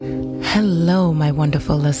Hello, my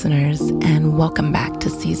wonderful listeners, and welcome back to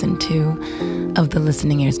Season 2 of the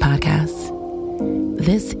Listening Ears podcast.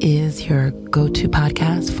 This is your go-to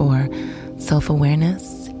podcast for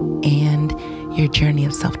self-awareness and your journey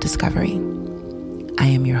of self-discovery. I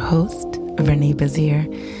am your host, Vernee Bazier,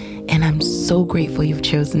 and I'm so grateful you've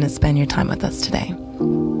chosen to spend your time with us today.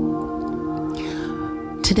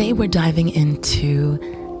 Today, we're diving into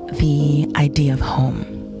the idea of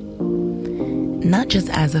home. Not just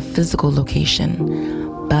as a physical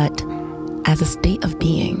location, but as a state of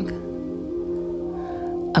being.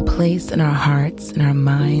 A place in our hearts, in our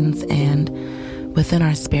minds, and within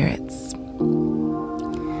our spirits.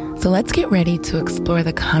 So let's get ready to explore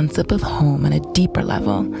the concept of home on a deeper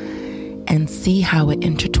level and see how it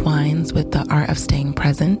intertwines with the art of staying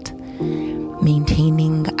present,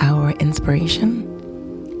 maintaining our inspiration,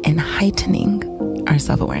 and heightening our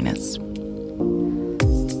self-awareness.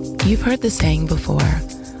 You've heard the saying before,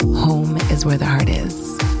 home is where the heart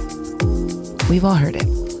is. We've all heard it.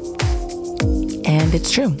 And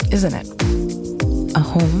it's true, isn't it? A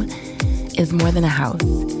home is more than a house.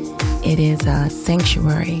 It is a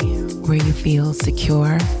sanctuary where you feel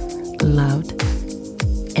secure, loved,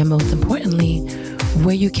 and most importantly,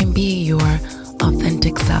 where you can be your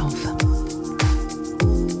authentic self.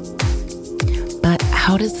 But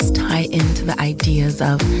how does this tie into the ideas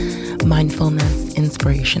of mindfulness,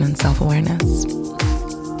 inspiration, and self-awareness?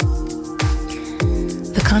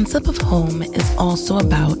 The concept of home is also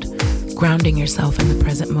about grounding yourself in the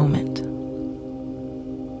present moment.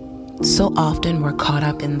 So often we're caught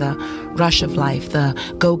up in the rush of life, the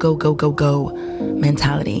go, go, go, go, go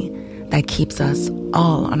mentality that keeps us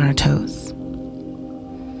all on our toes.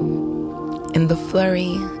 In the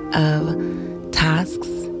flurry of tasks,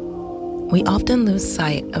 we often lose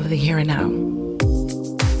sight of the here and now.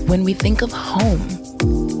 When we think of home,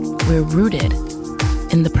 we're rooted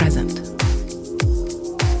in the present.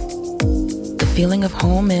 The feeling of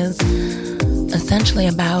home is essentially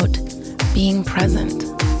about being present,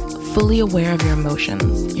 fully aware of your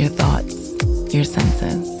emotions, your thoughts, your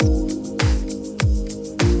senses.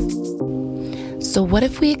 So what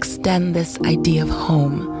if we extend this idea of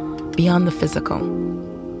home beyond the physical?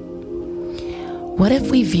 What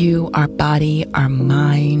if we view our body, our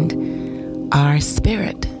mind, our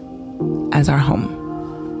spirit as our home?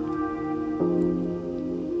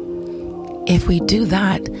 If we do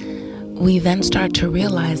that, we then start to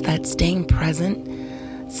realize that staying present,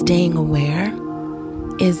 staying aware,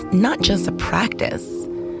 is not just a practice,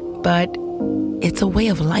 but it's a way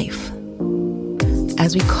of life.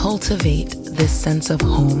 As we cultivate this sense of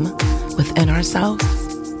home within ourselves,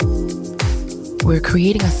 we're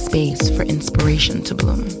creating a space for inspiration to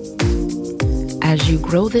bloom. As you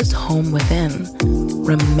grow this home within,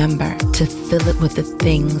 remember to fill it with the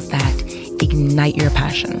things that ignite your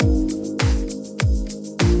passion.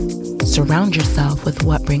 Surround yourself with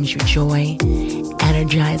what brings you joy,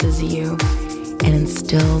 energizes you, and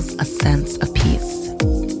instills a sense of peace.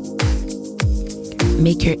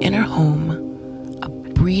 Make your inner home a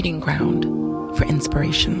breeding ground for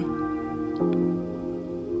inspiration.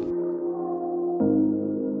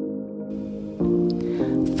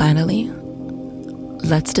 Finally,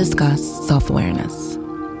 let's discuss self-awareness.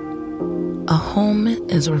 A home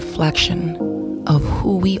is a reflection of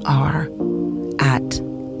who we are at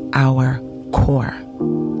our core.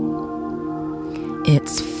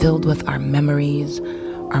 It's filled with our memories,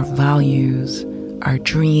 our values, our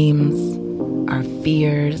dreams, our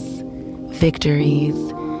fears, victories,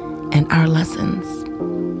 and our lessons.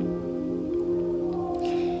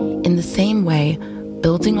 In the same way,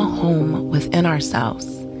 building a home within ourselves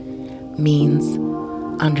means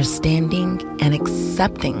understanding and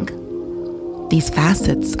accepting these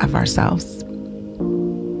facets of ourselves.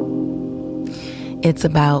 It's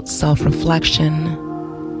about self-reflection,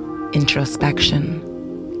 introspection,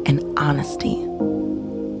 and honesty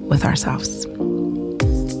with ourselves.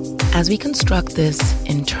 As we construct this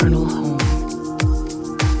internal home,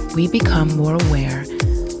 we become more aware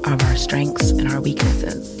of our strengths and our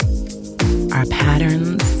weaknesses, our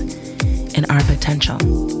patterns, and our potential.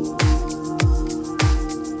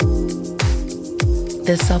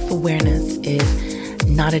 This self-awareness is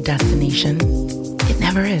not a destination. It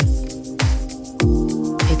never is.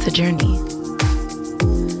 It's a journey.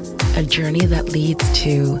 A journey that leads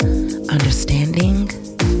to understanding,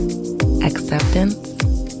 acceptance,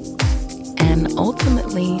 and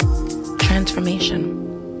ultimately transformation.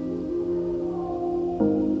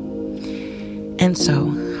 And so,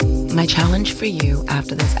 my challenge for you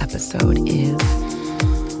after this episode is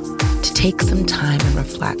to take some time and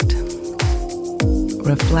reflect.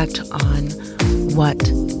 Reflect on what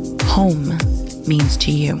home means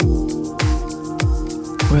to you.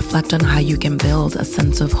 Reflect on how you can build a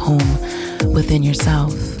sense of home within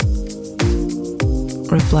yourself.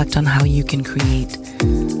 Reflect on how you can create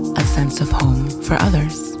a sense of home for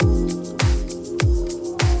others.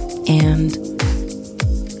 And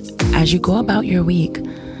as you go about your week,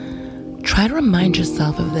 try to remind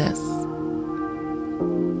yourself of this.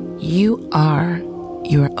 You are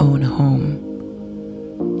your own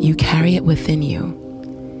home. You carry it within you.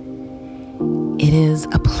 It is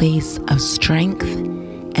a place of strength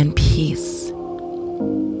and peace.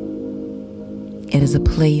 It is a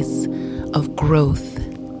place of growth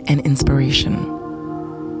and inspiration.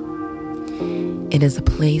 It is a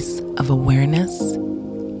place of awareness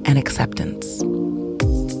and acceptance.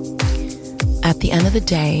 At the end of the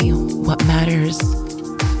day, what matters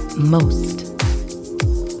most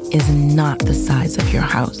is not the size of your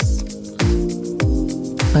house,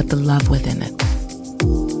 but the love within it.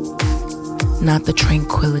 Not the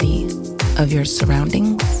tranquility of your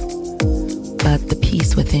surroundings, but the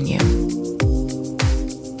peace within you.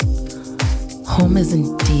 Home is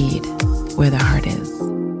indeed where the heart is.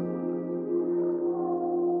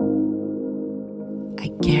 I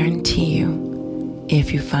guarantee you,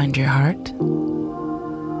 if you find your heart,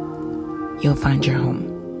 you'll find your home.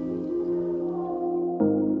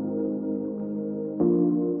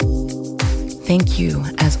 Thank you,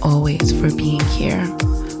 as always, for being here,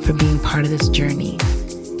 for being part of this journey,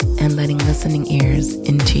 and letting listening ears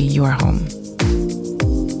into your home.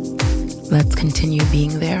 Let's continue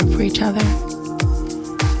being there for each other,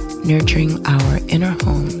 nurturing our inner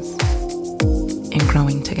homes, and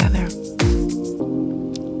growing together.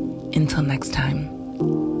 Until next time,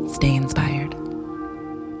 stay inspired.